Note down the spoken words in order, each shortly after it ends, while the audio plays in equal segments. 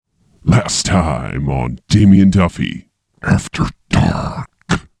Last time on Damien Duffy, After Dark.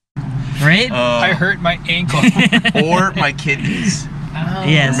 Right? I hurt my ankle. Or my kidneys.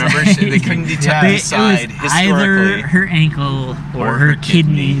 Yes. Remember, they couldn't detect the side It was historically. either her ankle or her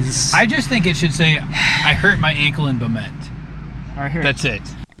kidneys. I just think it should say, I hurt my ankle in Bement. That's it.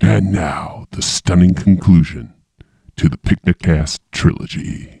 And now, the stunning conclusion to the Picnicast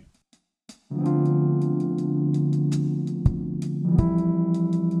trilogy.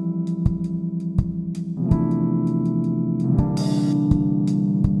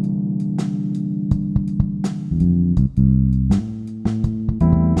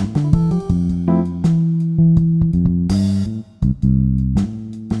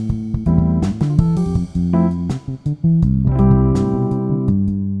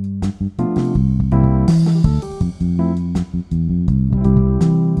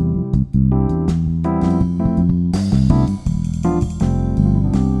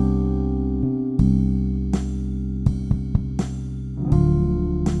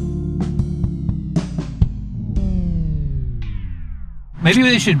 Maybe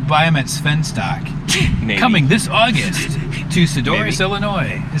they should buy them at Svenstock. Maybe. Coming this August to Sedoris, Maybe.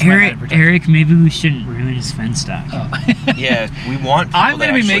 Illinois. Is my advertisement. Eric, maybe we shouldn't ruin Svenstock. Yeah, we want people I'm to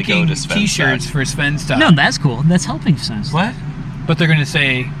going to be actually go making to Svenstock. T-shirts for Svenstock. No, that's cool. That's helping Svenstock. What? But they're going to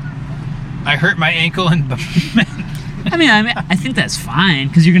say, I hurt my ankle in Bement. I mean, I think that's fine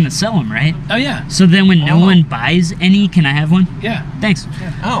because you're going to sell them, right? Oh, yeah. So then when no one buys any, can I have one? Yeah. Thanks.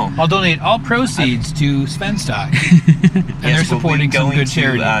 Oh. I'll donate all proceeds to Svenstock. And they're Yes, supporting we'll some be good going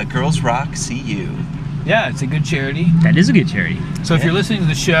charity. to Girls Rock CU. Yeah, it's a good charity. That is a good charity. So if you're listening to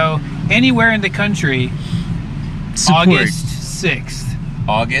the show anywhere in the country, Support. August 6th.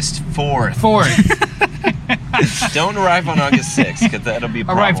 August 4th. 4th. Don't arrive on August 6th, because that'll be a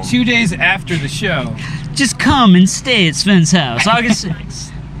problem. Arrive 2 days after the show. Just come and stay at Sven's house, August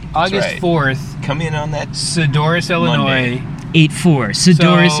 6th. August right. 4th, Come in on that. Sedoris, Illinois. Monday. 8-4,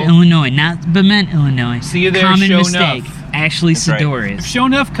 Sedoris, So- Illinois, not Bement, Illinois. See you there, Common show mistake. enough. Actually, That's right. Sedoris. If Show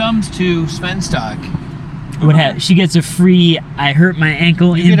Enough comes to Svenstock, She gets a free I hurt my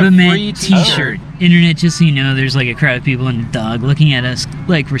ankle You in get a Bement free t-shirt. Internet, just so you know, there's like a crowd of people and a dog looking at us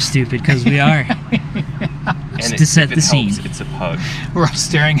like we're stupid because we are. And to set if the it scene. helps, it's a pug. we're all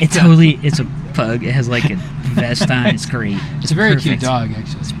staring at It's it's a pug. It has like a vest on. It's great. It's a very perfect. cute dog,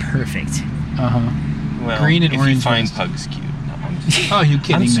 actually. It's perfect. Uh-huh. Well, Green and if orange you find vest. pugs cute. No, I'm just, Oh, you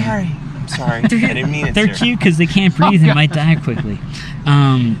kidding I'm me? sorry. I'm sorry. I didn't mean it, They're sir. cute because they can't breathe and might die quickly.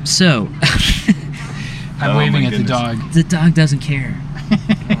 So I'm Oh, waving my at the goodness. dog. the dog doesn't care.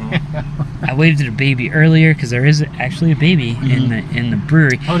 I waved at a baby earlier because there is actually a baby in the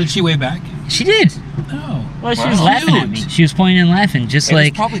brewery. Oh, did she wave back? She did. Oh. Well, she Wow. was laughing at me. Cute. She was pointing and laughing, just It was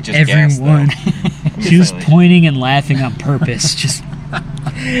like probably just gas, though. everyone. She was Silly. pointing and laughing on purpose. Just,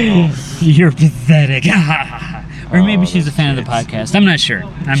 you're pathetic. Or maybe Oh, she's a those fan of the kids. podcast. I'm not sure.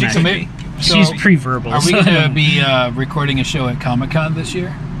 I'm She not could sure. be. She's So, pre-verbal. Are we so I going to don't- be recording a show at Comic-Con this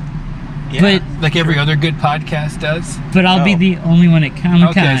year? Yeah. But Like every other good podcast does? but I'll be Oh. the only one at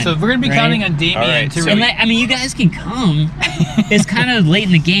Comic Con. Okay, so we're going to be right? counting on Damien All right, to so- And really... I mean, you guys can come. It's kind of late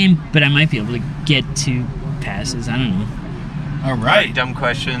in the game, but I might be able to get 2 passes. I don't know. All Right, right. dumb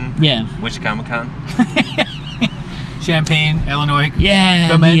question. Yeah. Which Comic-Con? Champaign, Illinois. Yeah.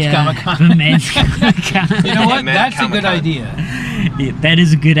 Bement Comic-Con. Bement Comic-Con. You know what? Bement That's a good Comic-Con. idea. Yeah, that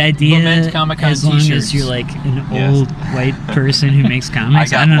is a good idea. Bement Comic-Con as long t-shirts. as you're like an Yes. old white person who makes I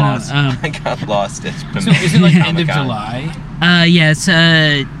comics. got don't lost. know. I got lost at So is it like end of Comic-Con. July? Yeah, it's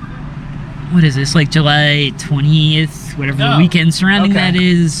what is this? Like July 20th, whatever the Oh, weekend surrounding okay. that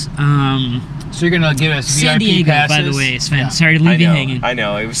is. So you're going to give us San VIP Diego, passes? by the way, Sven. Yeah. Sorry to I leave you know. hanging. I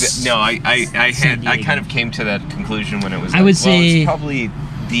know. It was no. I San had. I Diego. kind of came to that conclusion when it was. I like, would well, say- it's probably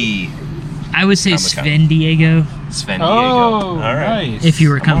the I would say Comic-Con. Sven Diego Sven Diego. Oh, All right. nice. if you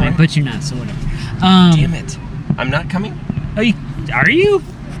were I'm coming, alright. but you're not, so whatever. Damn it! I'm not coming. Are you?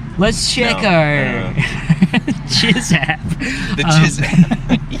 Let's check No, our Jizz app. The Jizz.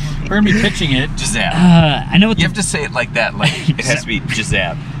 We're going to be pitching it. Jizzab. I know what You the have to say it like that. Like it has to be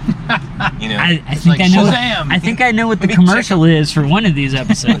Jizzab. You know. I think like I know. Shazam. I think I know what the Let me check. commercial is for one of these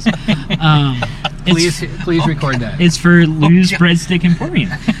episodes. Please record that. It's for Lou's Breadstick Emporium.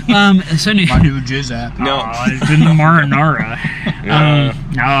 So My new Jizz app. No. it's in the marinara.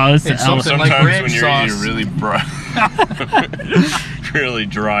 No, it's the It's elephant. something like Sometimes red when you're sauce. eating really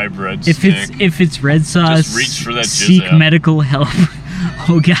dry bread If stick. it's red sauce, reach for that seek Jizz app. medical help.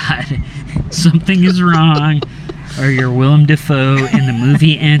 Oh God, something is wrong. Or you're Willem Dafoe in the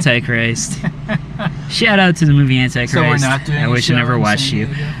movie Antichrist. Shout out to the movie Antichrist. So we're not doing I a wish I show never in watched San you.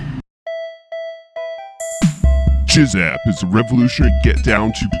 Diego? JizzApp is a revolutionary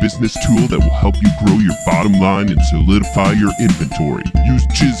get-down-to-business tool that will help you grow your bottom line and solidify your inventory. Use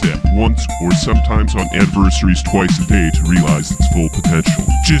JizzApp once or sometimes on anniversaries twice a day to realize its full potential.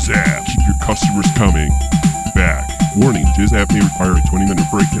 JizzApp, keep your customers coming back. Warning, JizzApp may require a 20-minute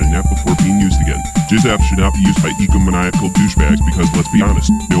break in an app before being used again. JizzApp should not be used by egomaniacal douchebags because, let's be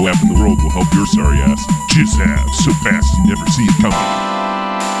honest, no app in the world will help your sorry ass. JizzApp, so fast you never see it coming.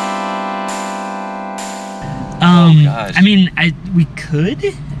 Gosh. I mean, we could.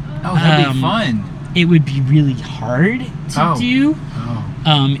 Oh, that'd be fun. It would be really hard to do.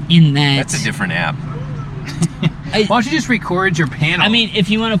 Oh. In that That's a different app. Why don't you just record your panel? I mean, if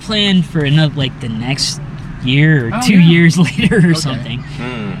you want to plan for another, like the next year or 2 yeah. years later or something,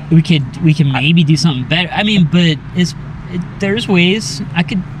 we can maybe do something better. I mean, but there's ways I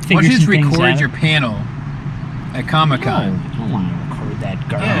could figure why don't you just some things record out. your panel at Comic-Con? I don't want to record that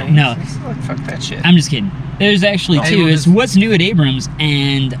garbage. Yeah, No, Fuck that shit. I'm just kidding. There's actually Oh. two. Hey, It's What's New at Abrams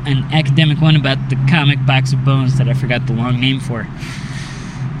and an academic one about the comic Box of Bones that I forgot the long name for.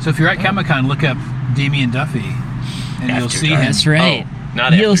 So if you're at Comic-Con, look up Damien Duffy, and you'll After see Dark. him. That's right. Oh,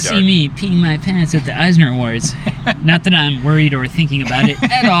 not You'll After see Dark. me peeing my pants at the Eisner Awards. Not that I'm worried or thinking about it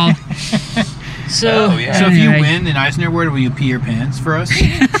at all. So, Oh, yeah. So if you anyway, win an Eisner Award, will you pee your pants for us?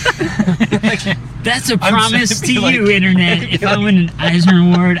 that's a I'm promise saying, to be like- you, Internet. be If I like- win an Eisner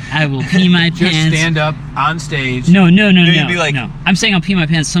Award, I will pee my Just pants. stand up on stage. No. you'd be like- no. I'm saying I'll pee my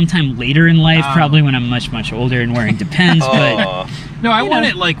pants sometime later in life, Oh. probably when I'm much, much older and wearing Depends. But Oh. No, I You want know.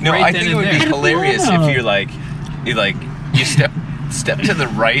 it like No, right I then think it and would be there. hilarious know. if you step to the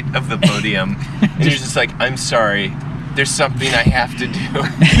right of the podium and you're just like, I'm sorry, there's something I have to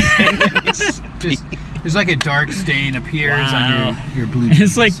do. Just, there's like a dark stain appears Wow. on your blue jeans.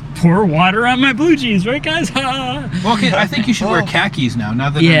 it's like pour water on my blue jeans, right, guys? Ha! Well, okay, I think you should wear khakis now. Now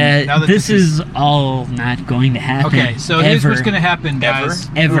that Yeah, now that this is all not going to happen. okay. So here's ever. what's going to happen, guys.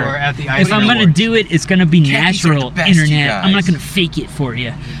 Ever. Who are at the If Eisner I'm gonna Awards. do it, it's gonna be Khakis are natural, the best, you Internet. I'm not guys. gonna fake it for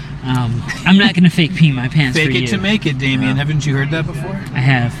you. I'm not gonna fake pee my pants Fake for it you. to make it, Damien. Yeah. Haven't you heard that before? I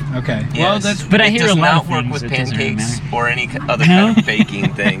have. Okay. Well, Yes. that's But I It hear does a lot not of work things, with it doesn't really pancakes matter. or any other No? kind of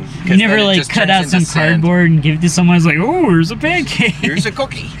baking thing. 'cause You never then it like just cut turns out into some sand. cardboard and give it to someone who's like, oh, here's a pancake. Here's a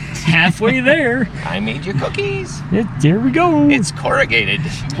cookie. Halfway there. I made you cookies. There we go. It's corrugated.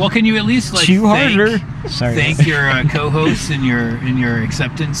 well. Can you at least like Chew thank, harder. Sorry. thank your co-hosts in your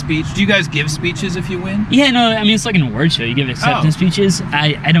acceptance speech? Do you guys give speeches if you win? Yeah, no, I mean it's like an award show. You give acceptance Oh. speeches.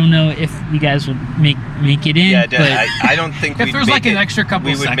 I don't know if you guys would make it in, Yeah, but I don't think If we'd there's make like an it- extra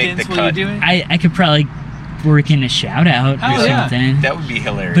couple we would make seconds, the will you cut. do it? I could probably work in a shout out Oh, or yeah. something. That would be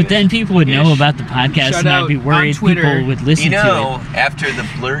hilarious. But then people would know Ish. about the podcast, Shout and I'd out be on worried Twitter. people would listen you know, to after the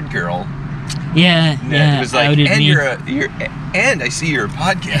blurred girl, it. Yeah, it was like, outed and me. and I see you're a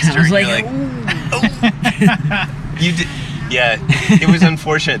podcaster. I was and like, you're you did. Yeah, it was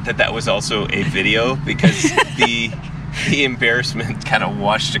unfortunate that was also a video because the embarrassment kind of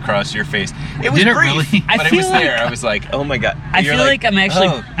washed across your face. It was Did it brief, really? I but it feel was like- there. I was like, oh my god. I You're feel like I'm actually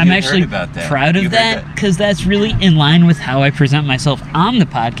oh, I'm you actually heard about that. proud You of heard that because that's really in line with how I present myself on the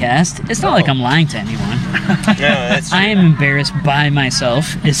podcast. It's not like I'm lying to anyone. No, that's true. I am embarrassed by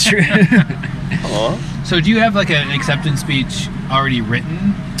myself. It's true. Aw. So do you have like an acceptance speech already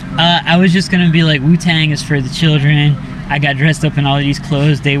written? I was just gonna be like, Wu-Tang is for the children. I got dressed up in all these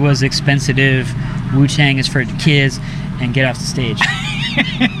clothes. They was expensive. Wu-Tang is for the kids. And get off the stage.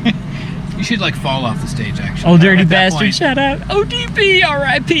 You should like fall off the stage actually. Oh, dirty At that bastard! point. Shout out ODB,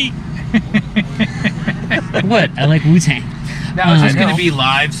 R.I.P. What? I like Wu-Tang. Now is this I going to know. be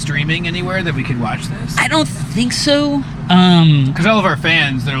live streaming anywhere that we could watch this? I don't think so. Because all of our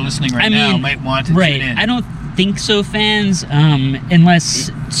fans that are listening right I now mean, might want to right. tune in. I don't think so, fans.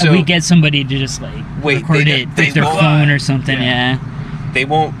 Unless So- we get somebody to just like Wait, record they- it they with their won't- phone or something. Yeah. Yeah, They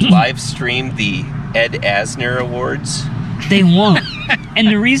won't live stream the Ed Asner Awards. they won't. And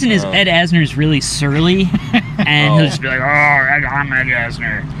the reason is Oh. Ed Asner is really surly, and Oh. he'll just be like, "Oh, I'm Ed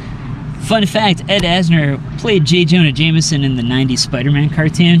Asner." Fun fact: Ed Asner played J. Jonah Jameson in the '90s Spider-Man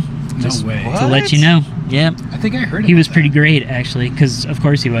cartoon. No way. What? To let you know. Yep. I think I heard He about was pretty that. great, actually, because of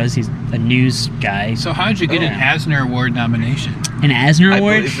course he was. He's a news guy. So how'd you get an Asner Award nomination? An Asner I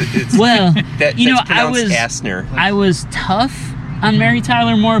Award? believe it's- Well, That, you know, that's I pronounced was Asner. I was tough on Mary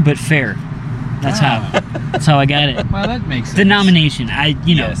Tyler Moore, but fair. That's how I got it. Well, that makes sense. The nomination,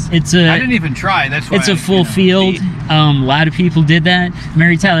 Yes. it's I a didn't even try. That's why it's I- a full you know. field. A lot of people did that.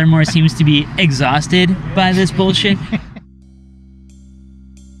 Mary Tyler Moore seems to be exhausted by this bullshit.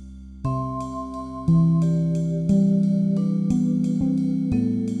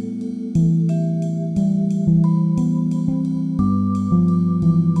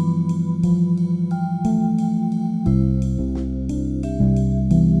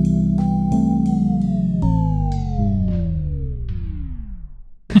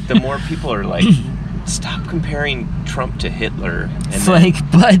 the more people are like, stop comparing Trump to Hitler. And It's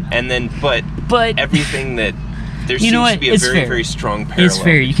then, like, but everything that there You know seems what? to be a It's very, fair. very strong parallel. it's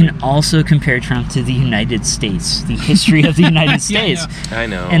fair. You can also compare Trump to the United States, the history of the United States. I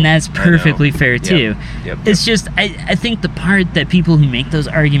know. And that's I know. perfectly fair too. Yep. It's just I think the part that people who make those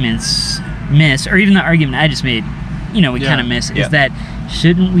arguments miss, or even the argument I just made, we Yeah. kind of miss, Yeah. is that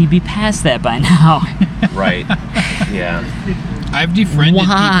shouldn't we be past that by now? Right. Yeah. I've defriended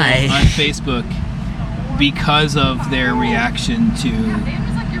Why? people on Facebook because of their reaction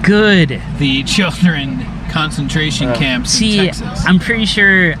to Good. the children concentration camps in See, Texas. I'm pretty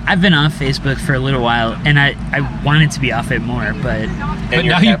sure I've been off Facebook for a little while, and I wanted to be off it more, but And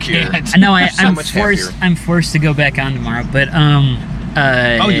you're now you happier. can't. I know So I'm much forced. happier. I'm forced to go back on tomorrow, but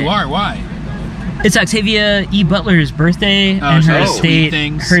Oh, you are? Why? It's Octavia E. Butler's birthday, Oh, and so her you tweet estate.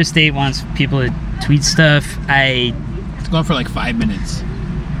 things. Her estate wants people to tweet stuff. It's going for like 5 minutes.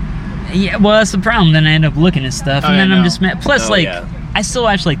 Well, that's the problem. Then I end up looking at stuff, and I then I'm know. just mad. Plus, Oh, yeah. I still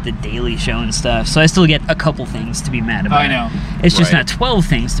watch like the Daily Show and stuff, so I still get a couple things to be mad about. I know. It's just Right. not 12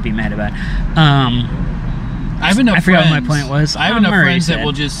 things to be mad about. I have enough I forgot friends. what my point was. I have I'm enough already friends that sad.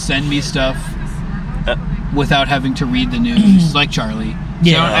 will just send me stuff Uh, without having to read the news, like Charlie. So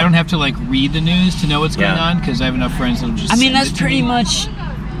Yeah. I don't have to like read the news to know what's going Yeah. on because I have enough friends that'll just. I mean, send that's it to pretty me. much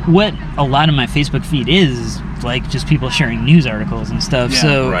what a lot of my Facebook feed is, like just people sharing news articles and stuff. Yeah.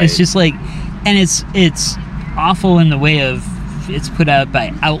 So Right. it's just like, and it's awful in the way of it's put out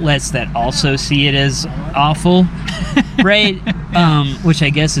by outlets that also see it as awful, right? Which I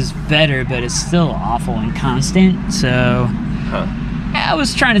guess is better, but it's still awful and constant. So Huh. I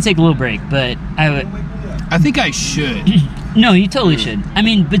was trying to take a little break, but I think I should. no, you totally should. I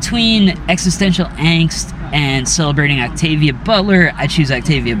mean, between existential angst and celebrating Octavia Butler, I choose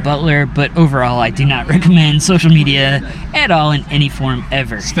Octavia Butler, but overall, I do not recommend social media at all in any form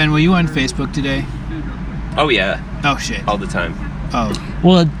ever. Sven, were you on Facebook today? Oh yeah. Oh shit. All the time. Oh.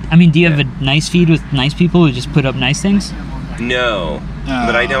 Well, I mean, do you have a nice feed with nice people who just put up nice things? No.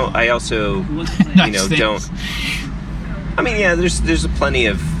 But I don't. I also, Nice things. don't. I mean, yeah. There's plenty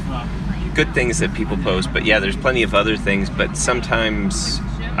of good things that people post, but yeah, there's plenty of other things. But sometimes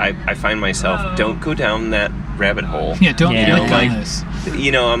I find myself don't go down that rabbit hole. Yeah, don't Yeah. click on Like, this.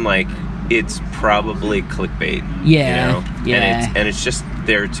 I'm like, it's probably clickbait. Yeah, yeah. And it's just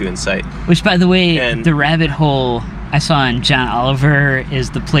there to incite. Which, by the way, And- the rabbit hole I saw in John Oliver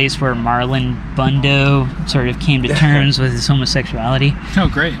is the place where Marlon Bundo sort of came to terms with his homosexuality, Oh,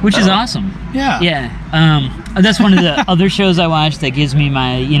 great. which is Oh. awesome. Yeah. Yeah. That's one of the other shows I watch that gives me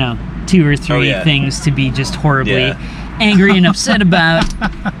my, 2 or 3 yeah. things to be just horribly Yeah. angry and upset about,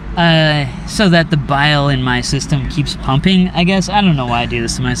 so that the bile in my system keeps pumping, I guess. I don't know why I do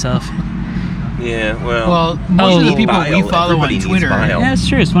this to myself. Yeah. Well. Well, most of the Oh. people Bile. we follow Everybody on needs Twitter. bile. Yeah, it's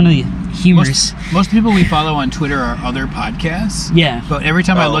true. It's one of the humors. Most people we follow on Twitter are other podcasts. Yeah. But every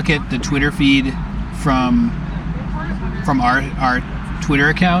time I Oh. look at the Twitter feed from our Twitter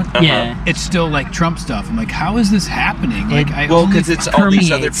account, Yeah. it's still like Trump stuff. I'm like, how is this happening? Like, It- I Well, only because it's all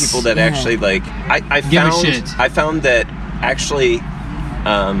these other permeates, people that yeah. actually like. I Give a found. shit. I found that actually,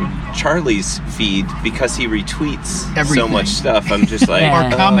 Charlie's feed, because he retweets so Everything. much stuff. I'm just like, Yeah.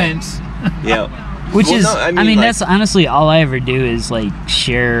 or comments. Yeah. Which Well, is, no, I mean, like, that's honestly all I ever do is like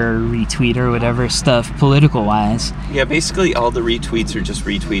share or retweet or whatever stuff political wise. yeah. Basically, all the retweets are just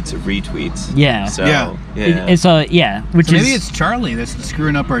retweets of retweets. Yeah. So Yeah. yeah. It's all, yeah, which So is. maybe it's Charlie that's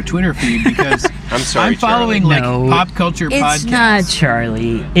screwing up our Twitter feed because I'm sorry, I'm following Charlie. like No, pop culture It's podcasts. not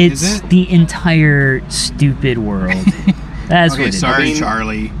Charlie. It's Is it? the entire stupid world. That's Okay, what it is. sorry, I mean-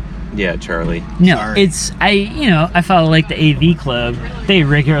 Charlie. Yeah, Charlie. No, Sorry. it's I follow like the AV Club. They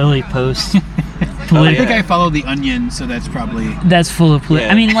regularly post I political. think I follow the Onion, so that's probably. That's full of Yeah.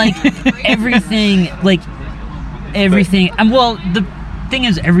 I mean, like everything. Well, the thing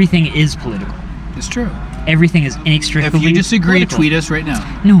is, everything is political. It's true. Everything is If inextricably. you disagree, political. tweet us right now.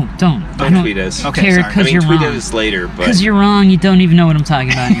 No, don't. I Don't tweet us. Okay, care sorry. I because mean, you're tweet wrong. us later, but Because you're wrong. You don't even know what I'm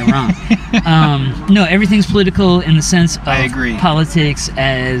talking about, and you're wrong. No, everything's political in the sense of I agree. politics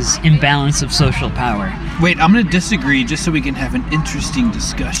as imbalance of social power. Wait, I'm going to disagree just so we can have an interesting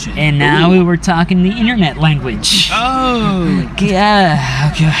discussion. And now we were talking the internet language. Oh,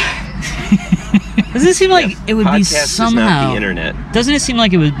 Yeah. Okay. Doesn't it seem like it would be podcast is not somehow? the internet. Doesn't it seem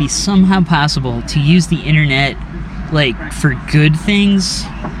like it would be somehow possible to use the internet, like for good things,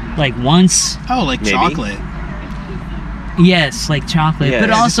 like once? oh, like Maybe. chocolate. Yes, like chocolate, Yeah. but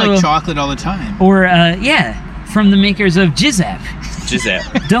Yeah, also, just like chocolate all the time. or from the makers of Jizzap.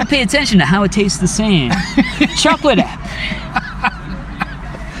 Gisette. Don't pay attention to how it tastes the same. Chocolate app.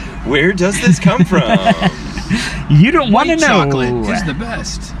 Where does this come from? You don't want to White know. chocolate is the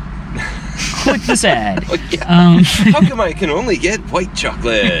best. click this ad. How come I can only get white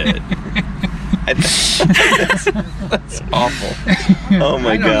chocolate? That's awful. Oh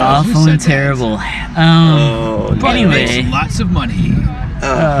my god. Awful and terrible. Oh, But it anyway. makes lots of money,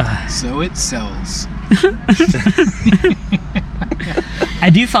 so it sells. I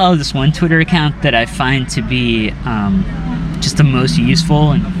do follow this one Twitter account that I find to be just the most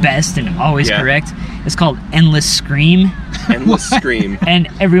useful and best and always correct. It's called Endless Scream. Endless Scream. And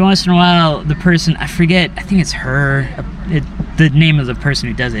every once in a while, the person, I forget, I think it's her, the name of the person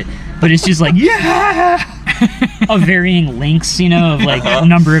who does it, but it's just like, of varying lengths, you know, of like a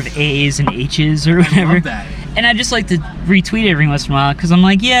number of A's and H's or whatever. Love that. And I just like to retweet it every once in a while because I'm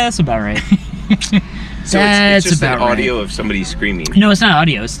like, yeah, that's about right. So That's it's just about an right. audio of somebody screaming. No, it's not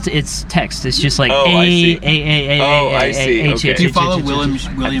audio. It's text. It's just like I see. I see. A, Okay. Do you follow William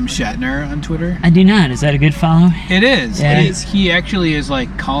Shatner on Twitter? I do not. Is that a good follow? It is. Yeah. It is. He actually is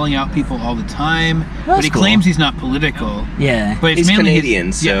like calling out people all the time, but he cool. claims he's not political. Yeah. But it's He's mainly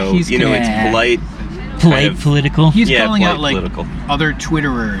Canadian, so he's you know it's Yeah. polite. Polite, kind of- political. He's Yeah, calling out polite, like political. other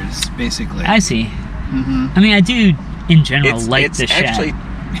Twitterers, basically. I see. Mm-hmm. I mean, I do in general like it's the chat. actually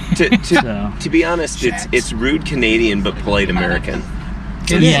So. to be honest, it's rude Canadian but polite American.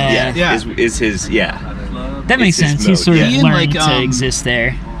 It is. Yeah. Yeah. Is his That makes it's his sense. He's mode, sort of yeah. Ian, learned like, to exist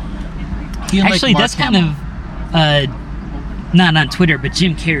there. He and, like, Actually, Mark that's kind Hamill. of not on Twitter, but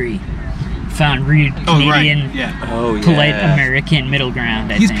Jim Carrey found rude Oh, Canadian, right. Yeah. polite American middle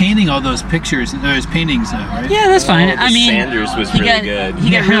ground. I He's think. painting all those pictures, or his paintings now, right? Yeah, that's fine. Oh, the I mean, Sanders was he really got, good. He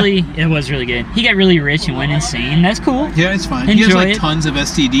got really. It was really good. He got really rich and went insane. That's cool. Yeah, it's fine. He has Enjoy like it. tons of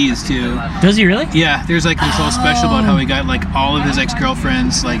STDs too. Does he really? Yeah, there's like this whole special about how he got like all of his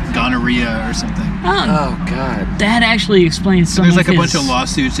ex-girlfriends like gonorrhea or something. Oh, Oh God. that actually explains some There's of like a his. bunch of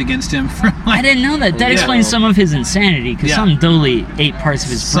lawsuits against him for I like didn't know that. That Yeah. explains some of his insanity because Yeah. something totally ate parts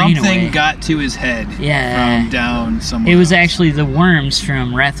of his brain something away. got to his head. Yeah. From down somewhere. It was else. actually the worms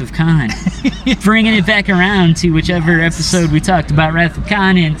from Wrath of Khan. Bringing it back around to whichever episode we talked about Wrath of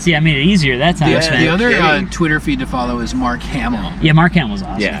Khan, and see, I made it easier that time. Yeah. The other kidding. Twitter feed to follow is Mark Hamill. Yeah, Mark Hamill was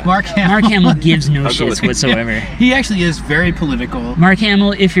awesome. Yeah. Mark Hamill. Mark Hamill gives no I'll go with shits it. whatsoever. He actually is very political. Mark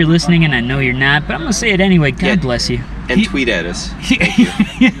Hamill, if you're listening, and I know you're not, but I'm gonna say it anyway. God Yeah. bless you. And He- tweet at us.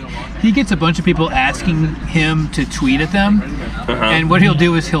 He gets a bunch of people asking him to tweet at them, and what he'll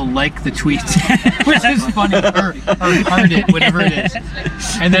do is he'll like the tweets, which is funny, or heart it, whatever it is.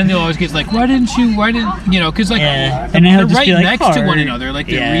 And then they'll always get like, why didn't, you know, because like Yeah. And then he'll they're just right be like, next to one heart. another, like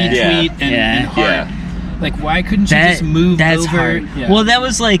they Yeah. retweet and Yeah. heart. Yeah. Like, why couldn't you just move that's over? hard. Yeah. Well, that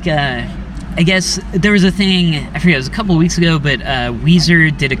was like, I guess there was a thing, I forget, it was a couple of weeks ago, but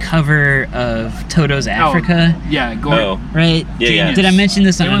Weezer did a cover of Toto's Africa, Yeah, Gordon. Oh. right? Yeah, yeah. Did I mention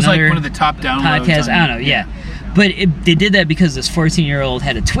this on It was another like one of the top downloads. podcast? on- I don't know, yeah. But they did that because this 14-year-old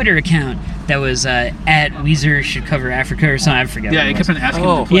had a Twitter account that was at Weezer should cover Africa or something. I forget. Yeah, what he it kept was. on asking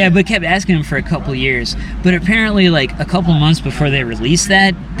Oh. him to play. Yeah, but kept asking him for a couple years. But apparently, like a couple months before they released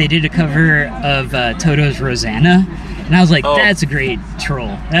that, they did a cover of Toto's Rosanna, and I was like, Oh. "That's a great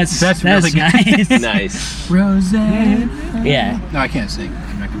troll. That's really good. nice." Nice. Roseanne. Yeah. No, I can't sing.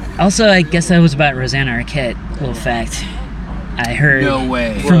 I'm not gonna- Also, I guess that was about Rosanna Arquette. Little fact. I heard No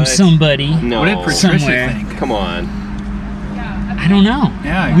way. from What? somebody. No. What did Patricia Somewhere. think? Come on. I don't know.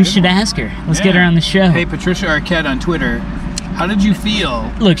 Yeah, we good should one. ask her. Let's get Yeah. her on the show. Hey, Patricia Arquette on Twitter. How did you feel?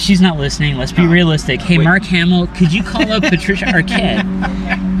 Look, she's not listening. Let's be No. realistic. Hey, Wait. Mark Hamill, could you call up Patricia Arquette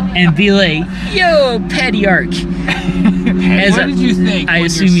and be like, "Yo, Patty Ark"? What did you think? I when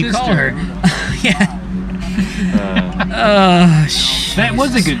assume your you call sister- her. Yeah. Oh, That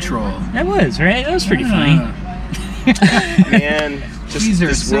was a good troll. That was right. That was pretty funny. Man, just These are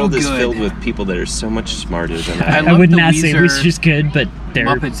this so world is good. filled with people that are so much smarter than I I am. I love would the not say Weezer Weezer's good, but they're.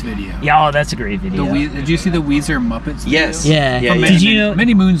 Muppets video. Yeah, oh, that's a great The video. Did you see the Weezer Muppets video? Yes. Yeah. Yeah, From yeah. Did you-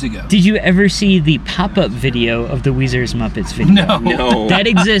 many moons ago? Did you ever see the pop-up video of the Weezer's Muppets video? No. No. That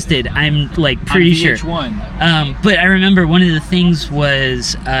existed. I'm like pretty On sure. VH1. But I remember one of the things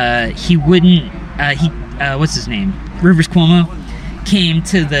was he wouldn't. What's his name? Rivers Cuomo came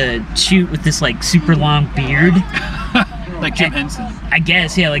to the shoot with this like super long beard. Like Jim Henson. I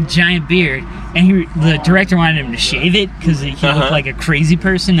guess, yeah, like giant beard. And the director wanted him to shave it because he looked like a crazy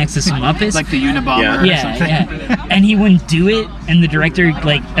person next to some Muppets. Like the Unabomber Yeah. or yeah, something. yeah. And he wouldn't do it, and the director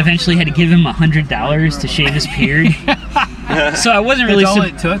like eventually had to give him $100 to shave his beard. So I wasn't really That's all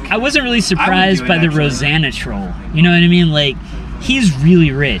it took? I wasn't really I would surprised do it, by the actually. Rosanna troll. You know what I mean? Like, he's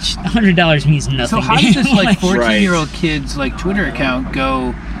really rich. $100 means nothing. So how to does him. this like 14-year-old Right. kid's like Twitter account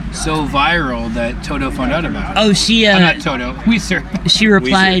go so viral that Toto found out about it. Oh, she Not Toto, Weezer. she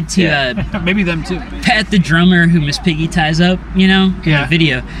replied Weezer, to Maybe them too. Pat the drummer who Miss Piggy ties up, in Yeah. the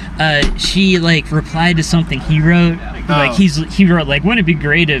video. She like replied to something he wrote. Like Oh. he wrote like, wouldn't it be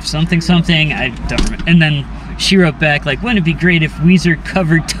great if something I don't remember. And then she wrote back like, wouldn't it be great if Weezer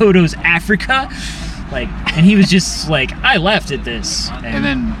covered Toto's Africa? Like, and he was just like, I laughed at this. And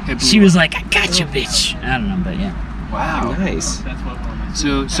then it blew she was up. like, I got you, bitch. I don't know, but yeah. Wow. Nice.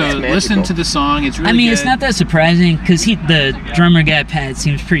 So listen magical. to the song. It's really I mean, good. it's not that surprising because the drummer guy Pat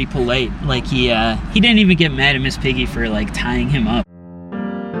seems pretty polite. Like he didn't even get mad at Miss Piggy for like tying him up.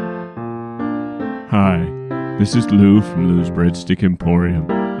 Hi, this is Lou from Lou's Breadstick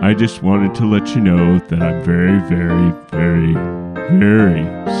Emporium. I just wanted to let you know that I'm very, very, very, very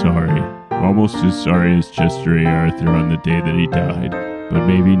sorry. Almost as sorry as Chester A. Arthur on the day that he died, but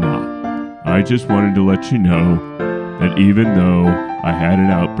maybe not. I just wanted to let you know that even though I had an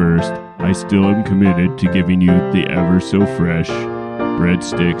outburst, I still am committed to giving you the ever so fresh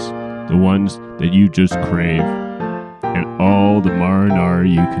breadsticks, the ones that you just crave, and all the marinara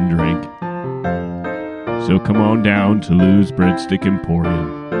you can drink. So come on down to Lou's Breadstick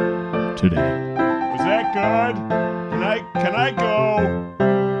Emporium today. Was that good? Can I go?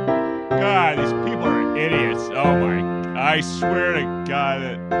 God, these people are idiots. Oh my, I swear to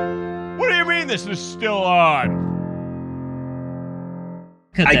God. What do you mean this is still on?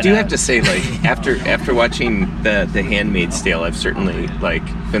 Cut I that do out. have to say, like, after watching the Handmaid's Tale, I've certainly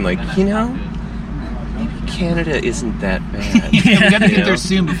been like, maybe Canada isn't that bad. Yeah, we got to You get there know?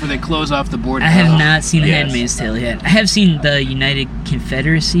 soon before they close off the border. I have not seen Yes. Handmaid's Tale yet. I have seen the United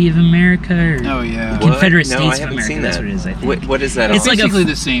Confederacy of America. Or Oh yeah. What? Confederate No, States I of haven't America. seen That's that. what it is, I think. What is that? It's all? like a basically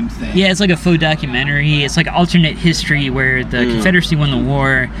the same thing. Yeah, it's like a faux documentary. It's like alternate history where the Confederacy won the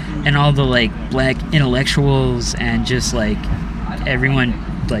war, and all the like black intellectuals and just like everyone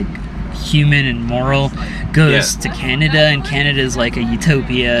like human and moral goes to Canada, and Canada's like a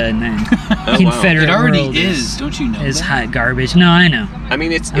utopia, and then wow. Confederate It already world is. Don't you know is that? hot garbage. No, I know. I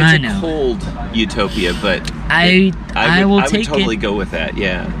mean, it's I a know. cold utopia, but I will would take totally it. go with that.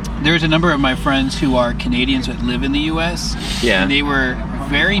 Yeah. There's a number of my friends who are Canadians that live in the U.S. Yeah. And they were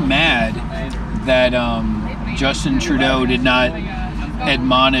very mad that Justin Trudeau did not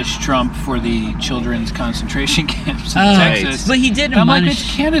admonish Trump for the children's concentration camps in Right. Texas. But he did And I'm like, admonish.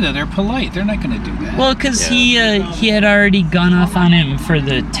 it's Canada. They're polite. They're not going to do that. Well, because Yeah. he had already gone off on him for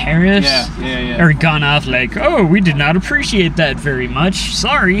the tariffs. yeah. Or gone off like, oh, we did not appreciate that very much.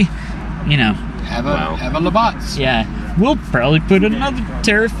 Sorry. Have Wow. a Labatt's. Yeah. We'll probably put another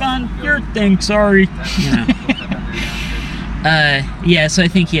tariff on your thing. Sorry. Yeah, so I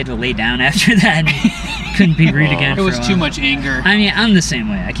think he had to lay down after that. And couldn't be rude again. It for was a too while. much anger. I mean, I'm the same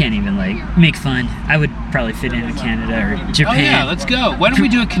way. I can't even like make fun. I would probably fit into Canada or Japan. Oh yeah, let's go. Why don't we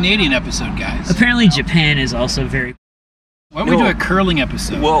do a Canadian episode, guys? Apparently, Japan is also very. Why don't we No. do a curling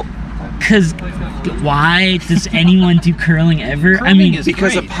episode? Well, Because why does anyone do curling ever? I Curling mean, is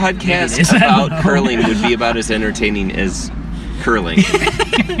because a great. podcast It is. I don't about know. curling would be about as entertaining as curling.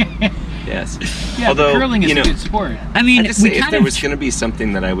 Yes. yeah, Although, curling is you know, a good sport. I mean, I just we say if kind there of. was going to be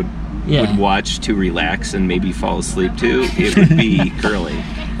something that I would Yeah. watch to relax and maybe fall asleep to, it would be curling.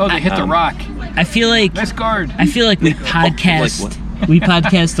 Oh, they hit the rock. I feel like Nice guard. I feel like we Like podcast. what? We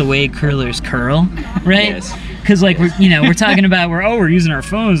podcast the way curlers curl, right? Yes. Because like we're talking about we're using our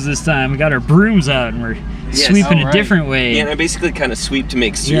phones this time. We got our brooms out and we're Yes. sweeping Oh, a right. different way. Yeah, and I basically kind of sweep to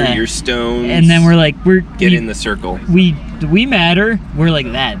make sure Yeah. your stones And then we're get we, in the circle. we matter. We're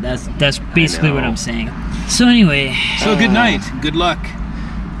like that. That's basically what know. I'm saying. So anyway, So good night. Good luck.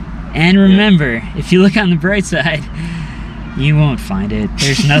 and remember, if you look on the bright side, you won't find it.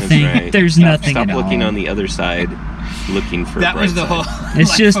 There's That's nothing. right. There's nothing Stop at looking all. on the other side, looking for. That a was bright the side. whole It's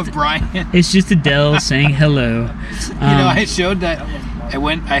life just- of Brian. It's just Adele saying hello. I showed that.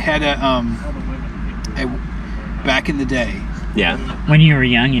 I had a back in the day. Yeah. When you were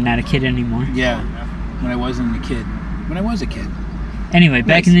young, you're not a kid anymore. Yeah, when I wasn't a kid. When I was a kid. Anyway,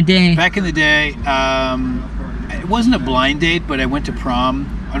 back in the day. Back in the day, it wasn't a blind date, but I went to prom.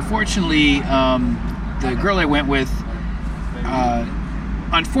 Unfortunately, the girl I went with,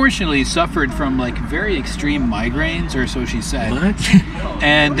 unfortunately, suffered from like very extreme migraines, or so she said. What?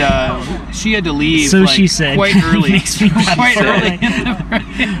 And she had to leave. So like, she said. quite early. Makes me laugh. Quite So, early.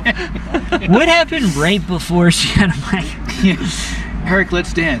 What happened right before she had a mic? Eric,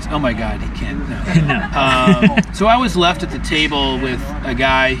 let's dance. Oh my God, he can't. No. No. So I was left at the table with a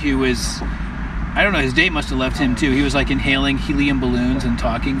guy who was, I don't know, his date must have left him too. He was like inhaling helium balloons and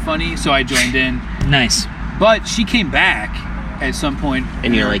talking funny, so I joined in. Nice. But she came back at some point.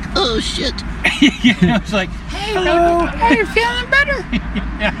 And you're like, oh shit. I was like, hello, are you feeling better?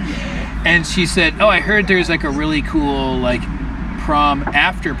 Yeah. And she said, oh, I heard there's like a really cool like prom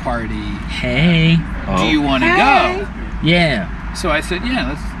after party. Hey. Do you want to go? Yeah. So I said,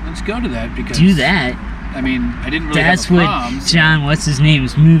 yeah, let's go to that because Do that. I mean, I didn't really That's have a what prom. John, what's his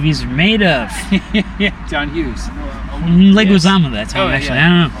name's movies are made of. Yeah, John Hughes. Leguizamo that time, Oh, actually.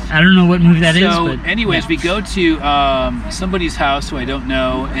 yeah. I don't know what movie that is. So, But anyways, yeah. we go to somebody's house who I don't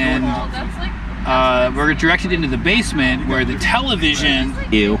know, and we're directed into the basement where the television.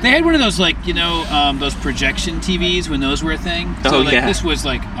 Ew. They had one of those, like, you know, those projection TVs when those were a thing. So, Oh, like, yeah. this was,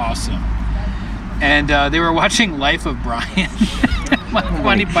 like, awesome. And they were watching Life of Brian.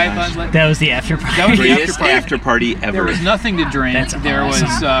 Monty Python's like. That was the after party. That was the Greatest after after party ever. There was nothing to drink. That's there awesome.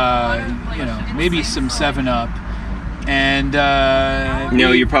 was, you know, maybe some 7-Up. And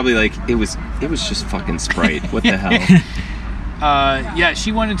No, you're probably like, it was just fucking Sprite. What the hell? yeah,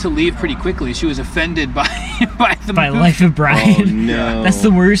 she wanted to leave pretty quickly. She was offended by the By movie. Life of Brian. Oh, no. That's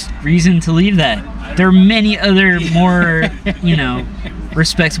the worst reason to leave that. There are many other more, you know,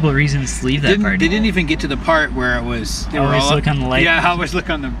 respectable reasons to leave that They party. didn't even get to the part where it was. They were Always all look on the light. Yeah, always look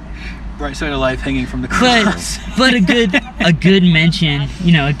on the bright side of life hanging from the But cross. but a good mention,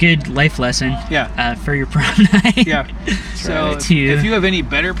 you know, a good life lesson. Yeah. For your prom night. Yeah. So right. if you have any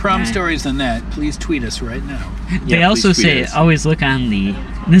better prom Yeah. stories than that, please tweet us right now. They Yeah, also please tweet say us. always look on the.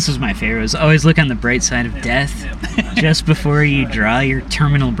 This was my favorite. Was always look on the bright side of death, just before you draw your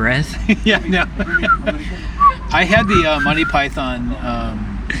terminal breath. Yeah, no. I had the Monty Python.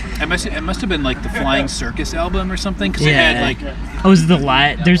 It must have been like the Flying Circus album or something because it had like Oh, is it the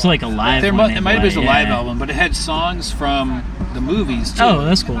live? There's like a live. it one might have been the live yeah. album, but it had songs from the movies too. Oh,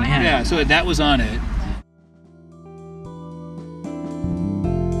 that's cool. Yeah. Yeah, so that was on it.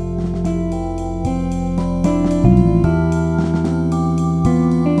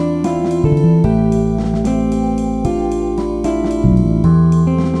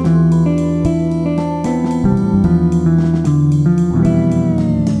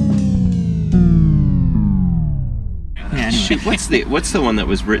 Yeah, anyway. Shoot, what's the one that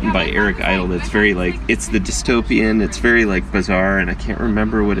was written by Eric Idle that's very like, it's the dystopian, it's very like bizarre, and I can't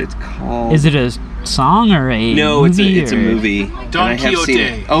remember what it's called. Is it a song or a No, movie? it's a or- movie. Don and I have seen Quixote.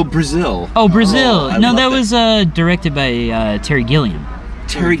 it. Oh, Brazil. Oh, Brazil. I no, love that was directed by Terry Gilliam.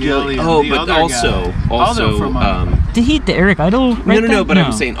 Terry Gilliam. Gilliam, Oh, the but other also guy. Although from, Did he the Eric Idle? Right no, but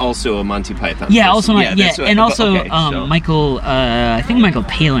I'm saying also a Monty Python. Yeah, person. also that's what- and but- also okay, so- Michael. I think Michael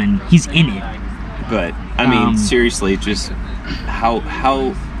Palin. He's in it. But I mean, seriously, just how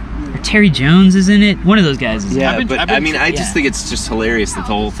Or Terry Jones is in it. One of those guys is. Yeah, I've been- but I've been I mean, tr- I yeah. just think it's just hilarious that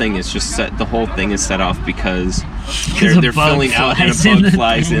the whole thing is just set. The whole thing is set off because Because a they're bug filling out and a flies in bug the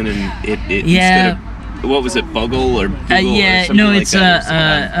flies thing. in and it Yeah. instead of what was it, Buggle or Google Yeah, or something no, like it's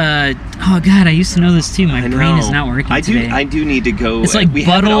that. oh god, I used to know this too. My I brain is know. not working I today. do need to go. It's like we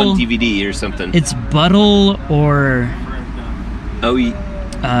have it Buttle- on DVD or something. It's Buttle or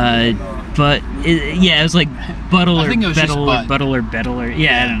but it was like Buttle I or think it was just Bettle or Butt. Buttle or Bettle or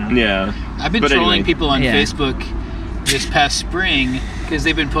yeah, I don't know. yeah. I've been But trolling anyway. people on Yeah. Facebook this past spring because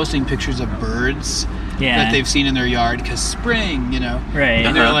they've been posting pictures of birds Yeah. that they've seen in their yard because spring, you know. Right.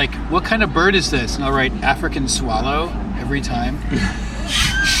 And they're Uh-huh. like, "What kind of bird is this?" And I'll write African swallow every time.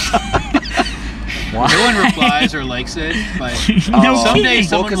 No one replies or likes it, but No someday kidding.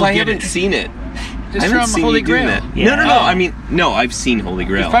 someone because will I get haven't it. seen it. It's I haven't from seen Holy you doing Grail. that. Yeah. No. Oh. I mean, no. I've seen Holy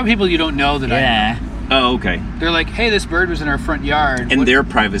Grail. There's probably people you don't know that I Yeah. Oh, okay. They're like, "Hey, this bird was in our front yard." And What- their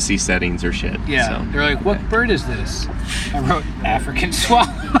privacy settings are shit. yeah, So. they're like, "What bird is this?" I wrote African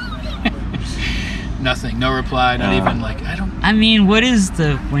swallow. Nothing, no reply, not even like I don't. I mean, what is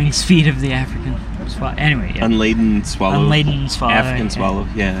the wing speed of the African swallow? Anyway, yeah. Unladen swallow. Unladen swallow, African yeah. swallow.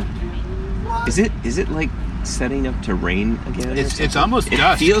 Yeah. Is it like setting up to rain again? or It's something? almost It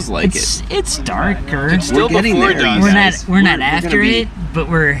dusk. feels like it's darker. It's still getting before there, dusk. you we're guys. not We're after gonna be- it, but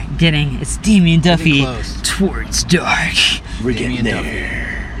we're getting it's Damien Duffy close. towards dark. We're Damien getting Duffy. there.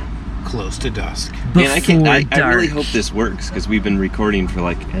 Close to dusk. Before Man, I really dark. hope this works because we've been recording for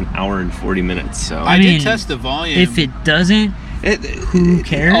like an hour and 40 minutes. So I mean, did test the volume. If it doesn't, who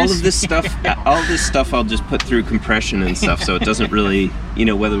cares? All of this stuff, I'll just put through compression and stuff, so it doesn't really,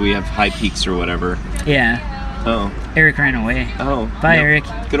 whether we have high peaks or whatever. yeah. Oh, Eric ran away. Bye, Eric.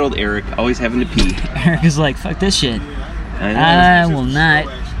 Good old Eric, always having to pee. Eric is like, fuck this shit. I know. I will not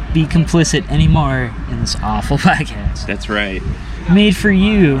be complicit anymore in this awful podcast. That's right. Made for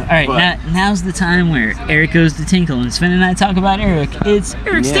you. All right, But- now's the time where Eric goes to tinkle and Sven and I talk about Eric. It's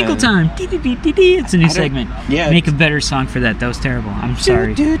Eric's Yeah. tinkle time. Dee-dee-dee-dee-dee. It's a new segment. yeah. Make a better song for that. That was terrible. I'm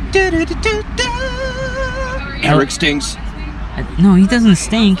sorry. Eric stinks. No, he doesn't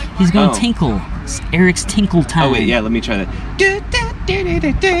stink. He's going Oh. tinkle. It's Eric's tinkle time. Oh wait, yeah. Let me try that.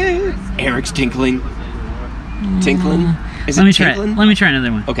 Eric's tinkling. Tinkling? Is Let me it try. tinkling? Let me try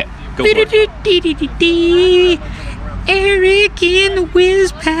another one. Okay, go for it. Eric in the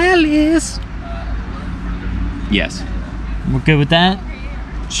Wiz Palace. Yes. We're good with that?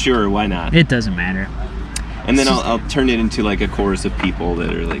 Sure, why not? It doesn't matter. And then I'll turn it into like a chorus of people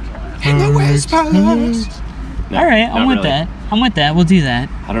that are like, in the Wiz Palace. No, All right, I'm not with really. that. I'm with that. We'll do that.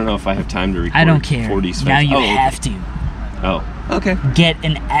 I don't know if I have time to record I don't care. 40 songs. Now you oh, have to Oh, okay. get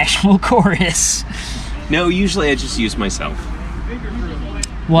an actual chorus. No, usually I just use myself.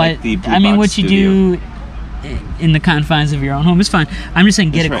 What? Like the Blue I mean, Box what you do in the confines of your own home is fine. I'm just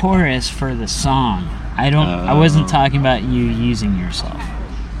saying, get That's a right. chorus for the song. I wasn't talking about you using yourself.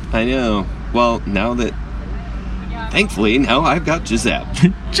 I know. Well, now that... Thankfully, now I've got Jazap.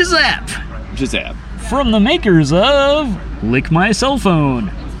 Jazap! Jazap. From the makers of Lick My Cell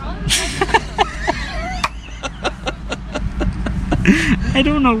Phone. I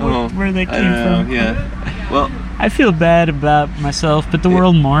don't know where that came from. Yeah. Well, I feel bad about myself, but the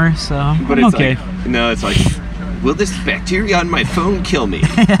world more, so but I'm it's okay. like... No, it's like... Will this bacteria on my phone kill me?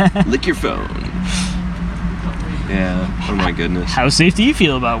 Lick your phone. Yeah. Oh my goodness. How safe do you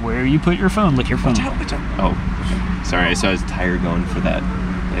feel about where you put your phone? Lick your phone. Oh, okay. Sorry, I saw his tire going for that.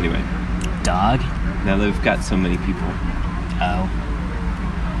 Anyway, Dog. now that we've got so many people,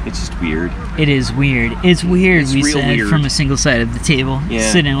 Oh. it's just weird. It is weird. It's weird, It's we real said, weird. from a single side of the table. Yeah.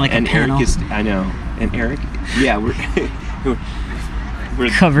 Sitting like and a panel. Eric is, I know. And Eric, yeah, we're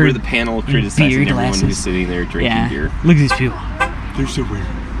Covered we're the panel in criticizing beer everyone glasses. who's sitting there drinking Yeah. beer. Look at these people. They're so weird.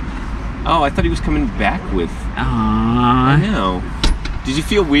 Oh, I thought he was coming back with. I Aww. know. Did you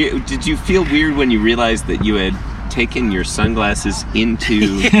feel weird? Did you feel weird when you realized that you had taken your sunglasses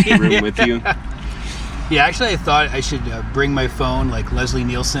into the room with you? Yeah, actually, I thought I should bring my phone like Leslie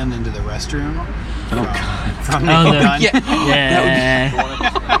Nielsen into the restroom. Oh God. From Oh, Naked the- Gun. Yeah.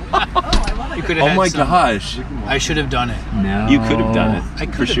 You could have Oh had my some- gosh. I should have done it. No. You could have done it. I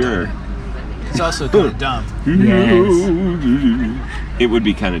for could have sure. done It's also kind of dumb. Yes. It would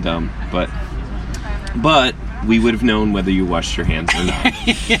be kind of dumb, but we would have known whether you washed your hands or not.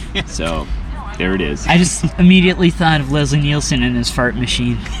 So, there it is. I just immediately thought of Leslie Nielsen and his fart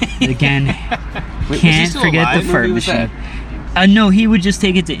machine. Again, Wait, was he can't still forget alive? the fart Movie was machine. No, he would just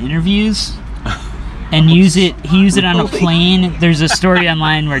take it to interviews and use it. He used it on a Really? plane. There's a story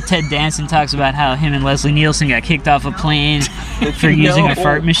online where Ted Danson talks about how him and Leslie Nielsen got kicked off a plane for using a No.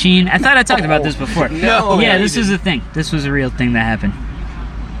 fart machine. I thought I talked about this before. No. Yeah, Yeah, this you is a thing. This was a real thing that happened.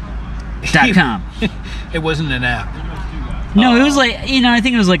 .com. It wasn't an app. No, it was like, I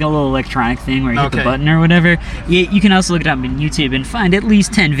think it was like a little electronic thing where you hit the Okay. button or whatever. You can also look it up on YouTube and find at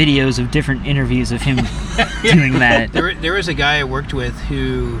least 10 videos of different interviews of him doing that. There was a guy I worked with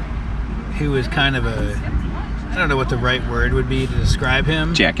who was kind of a, I don't know what the right word would be to describe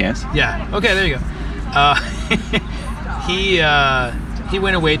him. Jackass. Yeah. Okay, there you go. He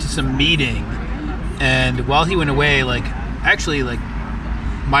went away to some meeting, and while he went away,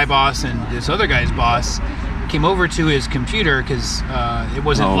 my boss and this other guy's boss came over to his computer because it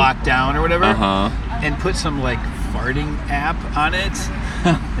wasn't Oh. locked down or whatever, Uh-huh. and put some farting app on it,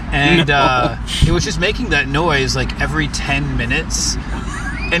 and it was just making that noise every 10 minutes.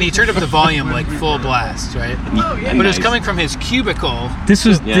 And he turned up the volume full blast, right? But it was Nice. coming from his cubicle. This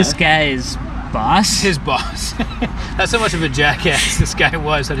was Yeah. this guy's boss? His boss. That's how much of a jackass this guy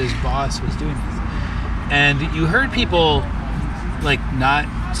was that his boss was doing this. And you heard people not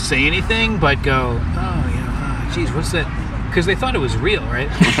say anything, but go, geez, what's that? Because they thought it was real, right?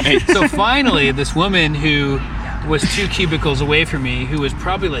 Right. So finally, this woman who was 2 cubicles away from me, who was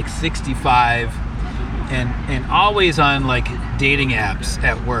probably 65, and always on dating apps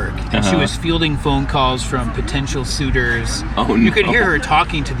at work, and she Uh-huh. was fielding phone calls from potential suitors. Oh, You could no. hear her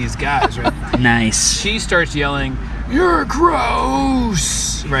talking to these guys, right? Nice. She starts yelling, "You're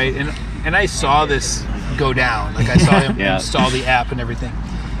gross!" Right, and I saw this go down. I saw him Yeah. install the app and everything.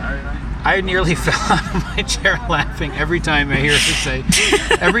 I nearly fell out of my chair laughing every time I hear her say,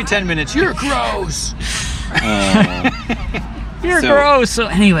 every 10 minutes, "You're gross!" You're So- gross. So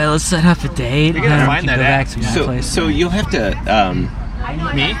anyway, let's set up a date. You're gonna and find go that back app. to my So, place. so you'll have to.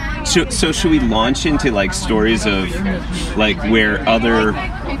 Me? So should we launch into stories of where other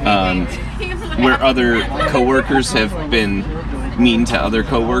coworkers have been mean to other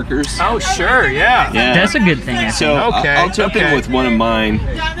coworkers? Oh, sure, yeah. Yeah. That's a good thing. I So think. Okay, I'll jump in okay. with one of mine,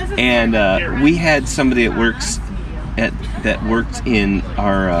 and we had somebody that worked in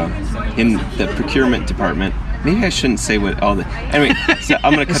our in the procurement department maybe I shouldn't say what all the. Anyway, so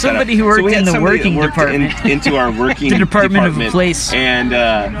I'm gonna cut Somebody that who out. worked we had in the somebody working that worked department. into our working The department of a place. and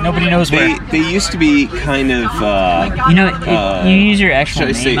Nobody knows where. they used to be kind of. You know, you use your actual should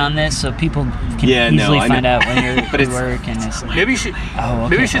I name say- on this, so people can Yeah, no, easily I find know. out when you're But at it's- work, and it's like, Maybe you should. oh, okay.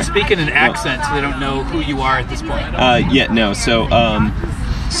 Maybe you should speak in an accent so they don't know who you are at this point. Yeah, no. So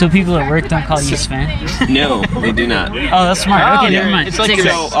So people at work don't call you Sven? no, they do not. Oh, that's smart. Oh, Okay, yeah, never mind. It's like Take your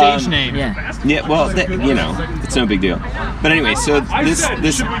it So, back. stage name. Yeah. Yeah, well, you know, it's no big deal. But anyway, so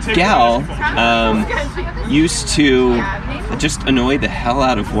this gal used to just annoy the hell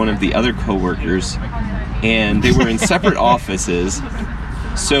out of one of the other coworkers, and they were in separate offices.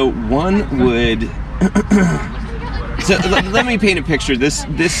 So one would. So let me paint a picture. This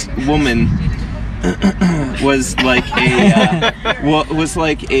woman was like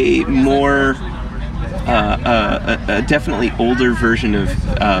a more. A definitely older version of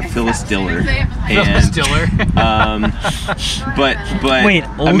Phyllis Diller, Phyllis and Diller. but Wait,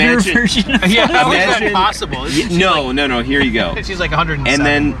 older imagine, version of Yeah, how is that imagine- possible? Isn't she No. Here you go. like, she's like 107. And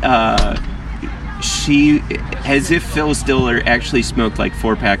then she, as if Phyllis Diller actually smoked like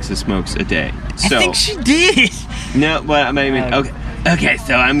 4 packs of smokes a day. So I think she did. no, well, I mean, okay.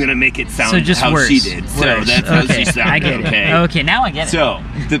 So I'm gonna make it sound So just how worse. she did. So Worse. that's how Okay, she sounded. I get it. Okay. Okay, now I get it. So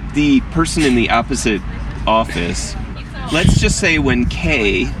the person in the opposite office, let's just say when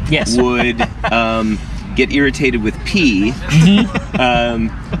K Yes. would get irritated with P,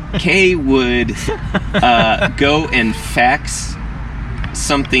 K would go and fax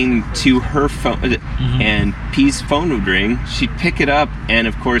something to her phone, and P's phone would ring. She'd pick it up, and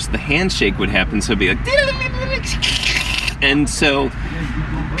of course the handshake would happen. So it'd be like, and so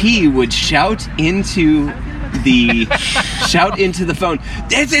P would shout into the phone,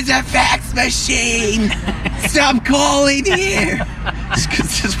 "This is a fax machine! Stop calling here!"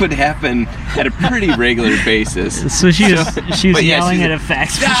 Because this would happen at a pretty regular basis. So she was but yeah, yelling she's at a like,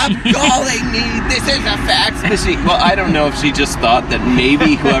 fax "Stop machine. calling me! This is a fax machine." Well, I don't know if she just thought that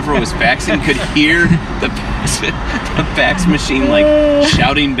maybe whoever was faxing could hear the fax machine like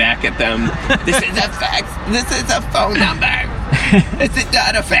shouting back at them, "This is a fax. This is a phone number. This is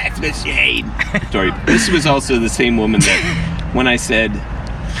not a fax machine." Sorry. This was also the same woman that when I said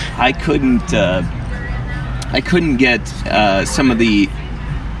I couldn't get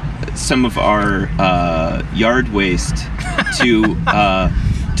some of our yard waste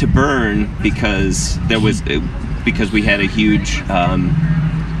to burn because we had a huge.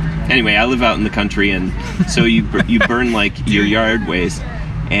 Anyway, I live out in the country, and so you burn like your yard waste,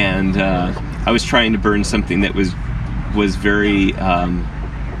 and I was trying to burn something that was very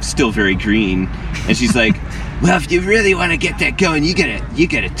still very green, and she's like, "Well, if you really want to get that going, you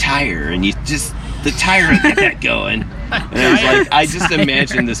get a tire, and the tire will get that going." And I was like, I just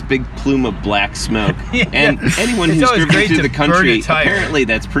imagined this big plume of black smoke. And anyone It's who's always driven great through to the burn country, a tire. apparently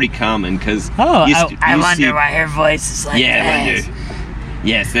that's pretty common because Oh, I wonder why her voice is like yeah, that. I wonder.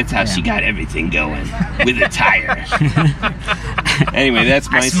 Yes, that's how she got everything going with a tire. Anyway, that's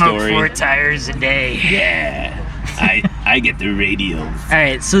my I smoke story. 4 tires a day. Yeah, I get the radials. All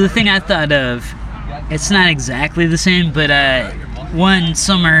right, so the thing I thought of, it's not exactly the same, but one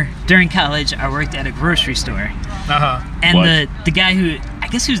summer during college, I worked at a grocery store. And What? the guy who, I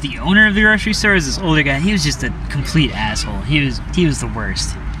guess he was the owner of the grocery store, is this older guy. He was just a complete asshole. He was the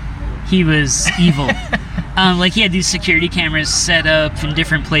worst. He was evil. Like he had these security cameras set up in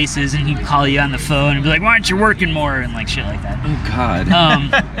different places, and he'd call you on the phone and be like, "Why aren't you working more?" and like shit like that. Oh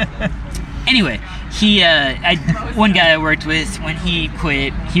God. Anyway, one guy I worked with, when he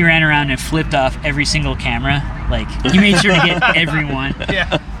quit, he ran around and flipped off every single camera. Like, he made sure to get everyone.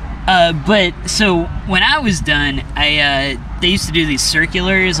 Yeah. But so when I was done, they used to do these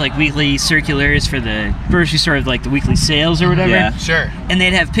circulars, like weekly circulars for the grocery store, like the weekly sales or whatever. Yeah. Sure. And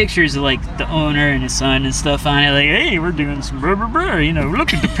they'd have pictures of like the owner and his son and stuff on it, like, "Hey, we're doing some blah blah blah,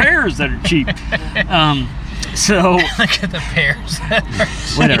 look at the pears that are cheap." So Look at the pears.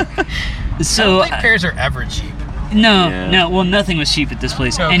 whatever. I So don't think pears are ever cheap. no, well, nothing was cheap at this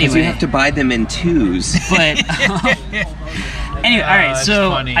place. No, 'cause Because you Anyway, have to buy them in twos. but anyway, all right. that's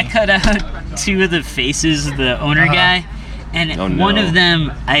So funny. I cut out 2 of the faces of the owner guy, and Oh, no. one of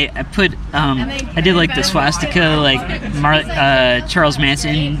them I put I did like the swastika, like Charles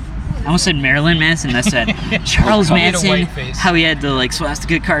Manson. I almost said Marilyn Manson. That's that. Charles He had a Manson, white face. how he had the like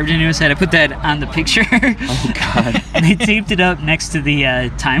swastika carved into his head. I put that on the picture. Oh God. And they taped it up next to the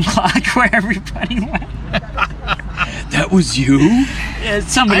time clock where everybody went. That was you?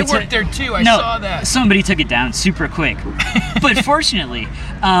 Somebody I worked there too. I no, saw that. Somebody took it down super quick. But fortunately,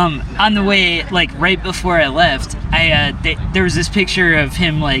 on the way, like right before I left, there was this picture of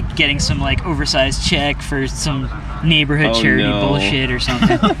him like getting some like oversized check for some neighborhood charity bullshit or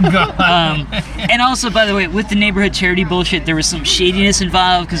something. God. And also, by the way, with the neighborhood charity bullshit, there was some shadiness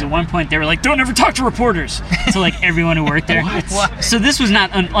involved because at one point they were like, "Don't ever talk to reporters." So like everyone who worked there. What? So this was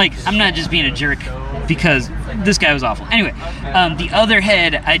not like I'm not just being a jerk because this guy was awful. Anyway, the other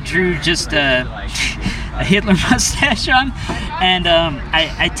head I drew just a Hitler mustache on, and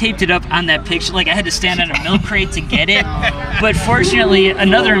I taped it up on that picture. Like I had to stand on a milk crate to get it, but fortunately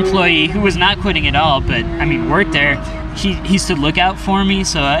another employee who was not quitting at all, but I mean worked there, he stood lookout for me,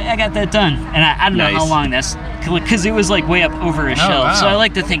 so I got that done. And I don't know how long that's, because it was like way up over a shelf, wow. so I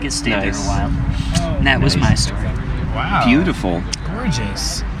like to think it stayed there a while. And that was my story. Wow. Beautiful.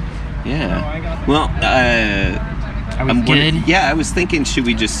 Gorgeous. Yeah. Well, Are we good? Yeah, I was thinking, should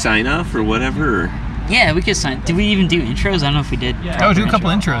we just sign off or whatever? Or? Yeah, we could sign. Did we even do intros? I don't know if we did. Oh, do a couple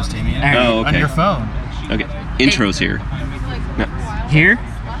intros, Damien. All right. Oh, okay. On your phone. Okay. Intros here. No. Here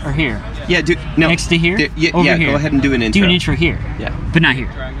or here? Yeah, Next to here? Yeah, Over here. go ahead and do an intro. Do an intro here. Yeah. But not here.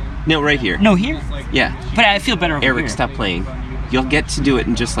 No, right here. No, here? Yeah. But I feel better over here. Eric, stop playing. You'll get to do it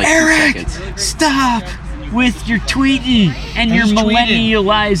in just like Eric, 2 seconds. stop with your tweeting and your Who's tweeting?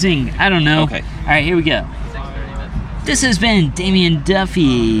 millennializing. I don't know. Okay. All right, here we go. This has been Damien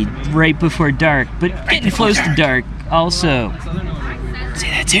Duffy, Right Before Dark, but getting close to dark also. Say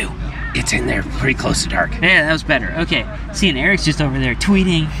that too. It's in there, pretty close to dark. Yeah, that was better. Okay. See, and Eric's just over there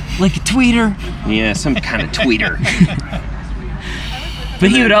tweeting like a tweeter. Yeah, some kind of tweeter. But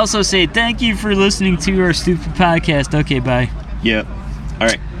he would also say, thank you for listening to our stupid podcast. Okay, bye. Yep. All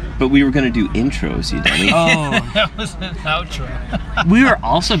right. But we were going to do intros, you dummy. Oh, That was an outro. we were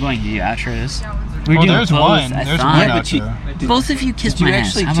also going to do outros. We were Oh, doing there's both, one. I There's thought. one Yeah, but you- outro. Both of you kiss Did you my ass.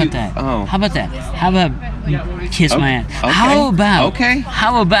 actually How about do- that? oh. How about that? How about kiss my ass? Okay. How about? Okay.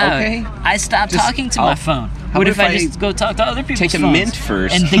 How about? Okay. I stop Just- talking to my I'll- phone. how What about if I if I just go talk to other people's take a phones mint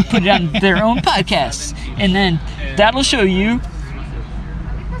first? and they put it on their own podcasts, and then that'll show you.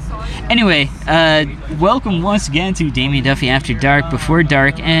 Anyway, welcome once again to Damien Duffy After Dark, Before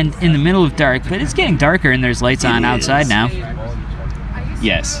Dark, and in the middle of dark. But it's getting darker and there's lights on It outside is. now.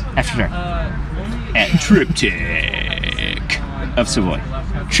 Yes. After dark. At Triptych of Savoy.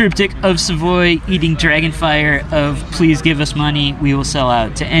 Triptych of Savoy, eating Dragonfire of please give us money, we will sell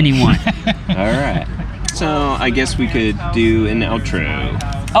out to anyone. All right. So I guess we could do an outro.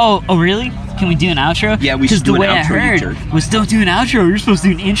 Oh, really? Can we do an outro? Yeah, we should do the an way outro, I you heard jerk. was don't do an outro. You're supposed to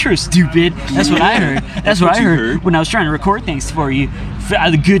do an intro, stupid. That's what I heard. That's what I you heard, heard. when I was trying to record things for you. Out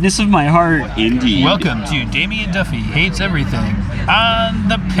of the goodness of my heart. Indeed. Welcome to Damien Duffy Hates Everything on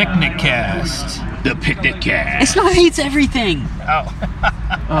the Picnic Cast. The Picnic Cast. It's not hates everything. Oh,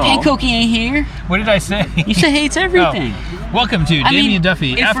 Pankoki ain't here. what did I say? You said hates everything. Oh. Welcome to I mean, Damien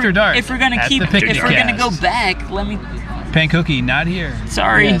Duffy if After we're- Dark. If we're gonna at keep, the Picnic if we're gonna go Cast. back, let me. Pancookie not here.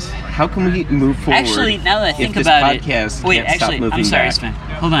 Sorry. Yes. How can we move forward? Actually, now that I think if this about podcast it, wait. can't stop Actually, moving I'm sorry, back? Sven.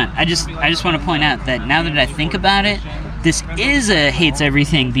 Hold on. I just want to point out that now that I think about it, this is a hates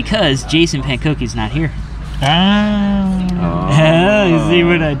everything because Jason Pankoki's not here. Ah. You see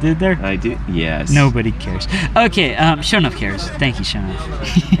what I did there? I do. Yes. Nobody cares. Okay, Shonuff cares. Thank you,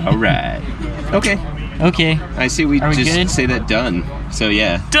 Shonuff. All right. Okay. Okay, I see. We Are we just good? say that done. So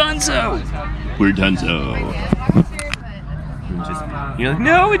yeah, done so. we're done. So. You're like,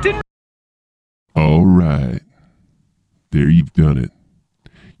 no, it didn't. All right. There you've done it.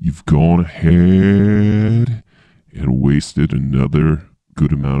 You've gone ahead and wasted another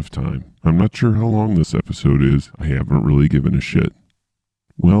good amount of time. I'm not sure how long this episode is. I haven't really given a shit.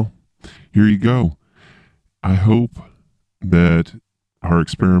 Well, here you go. I hope that our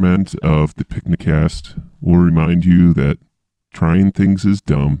experiment of the Picnicast will remind you that trying things is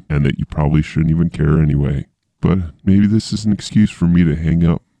dumb and that you probably shouldn't even care anyway. But maybe this is an excuse for me to hang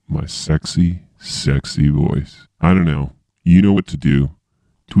up my sexy, sexy voice. I don't know. You know what to do.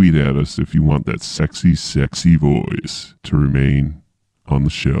 Tweet at us if you want that sexy, sexy voice to remain on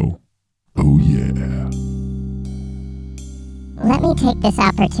the show. Oh yeah. Let me take this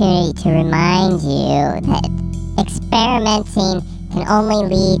opportunity to remind you that experimenting can only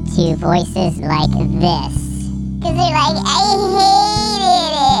lead to voices like this. Because they're like, I hated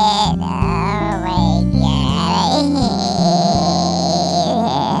it. Oh my god, I hate it.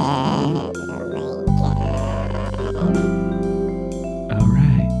 Oh my god. All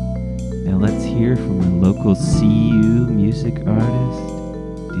right, now let's hear from our local CU music artist,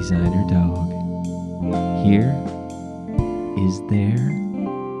 Designer Dog. Here is their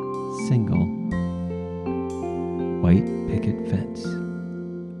single, White Picket Fence.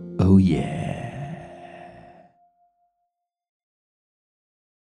 Oh, yeah.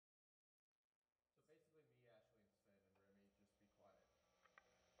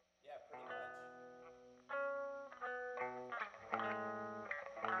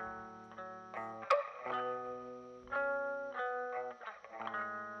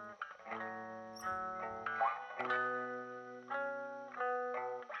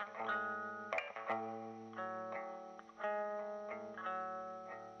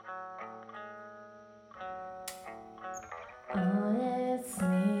 Honestly,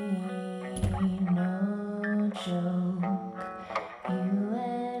 no joke. You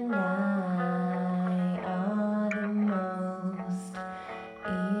and I are the most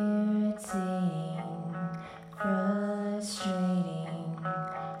irritating, frustrating,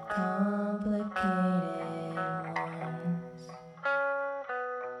 complicated ones.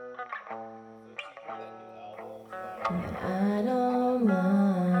 But I don't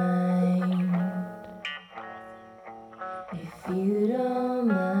mind. If you don't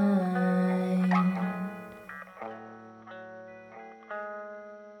mind,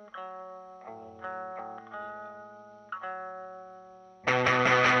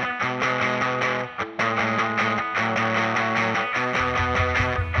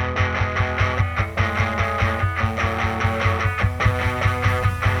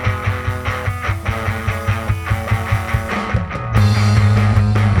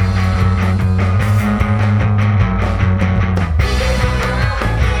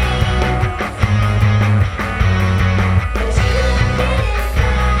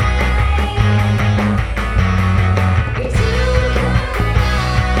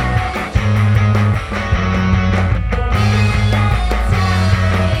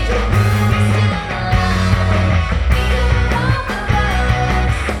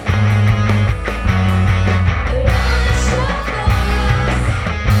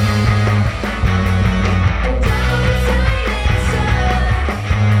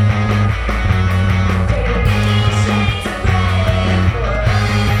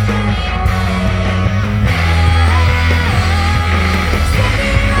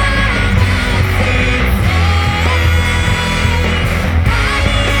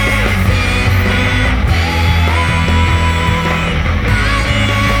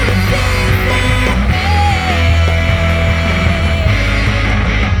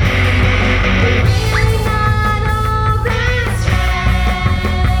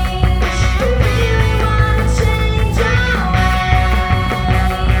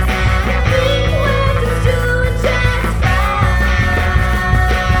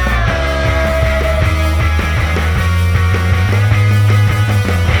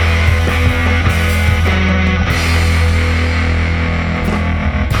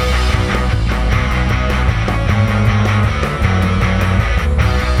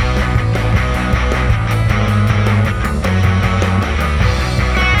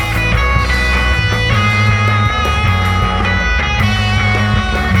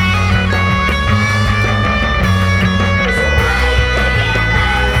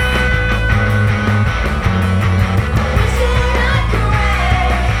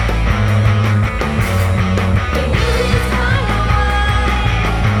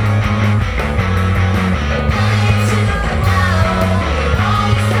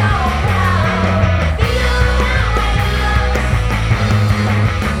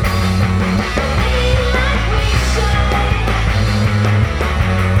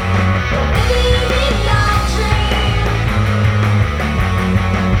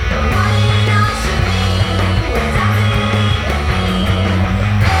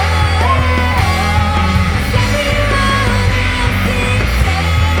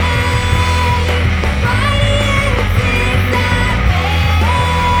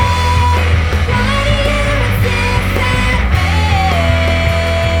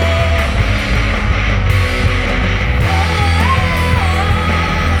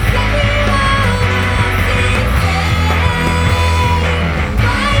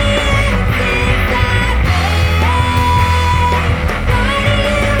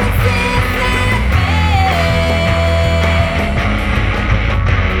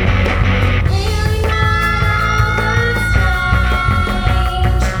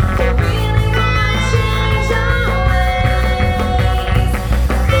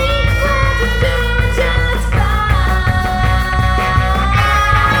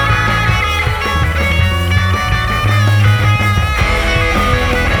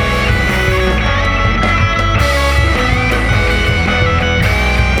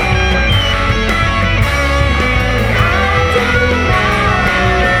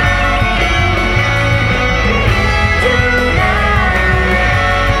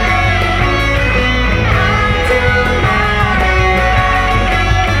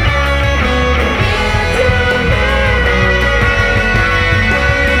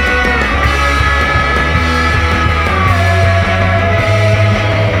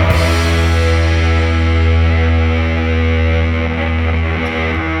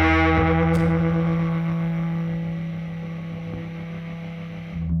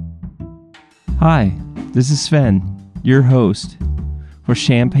 Hi, this is Sven, your host for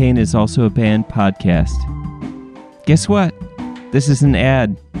Champagne is Also a Band podcast. Guess what? This is an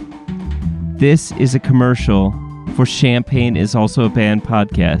ad. This is a commercial for Champagne is Also a Band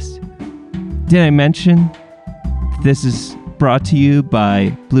podcast. Did I mention this is brought to you by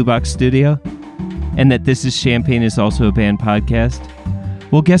Blue Box Studio and that this is Champagne is Also a Band podcast?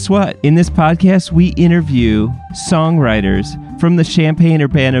 Well, guess what? In this podcast, we interview songwriters from the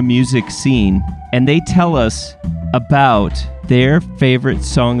Champaign-Urbana music scene, and they tell us about their favorite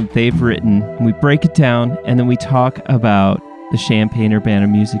song that they've written. We break it down, and then we talk about the Champaign-Urbana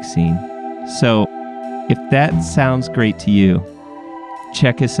music scene. So, if that sounds great to you,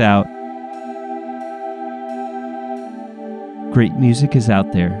 check us out. Great music is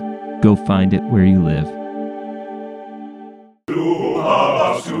out there. Go find it where you live.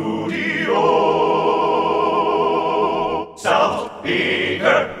 South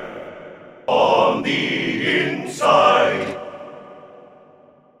Beaker on the inside.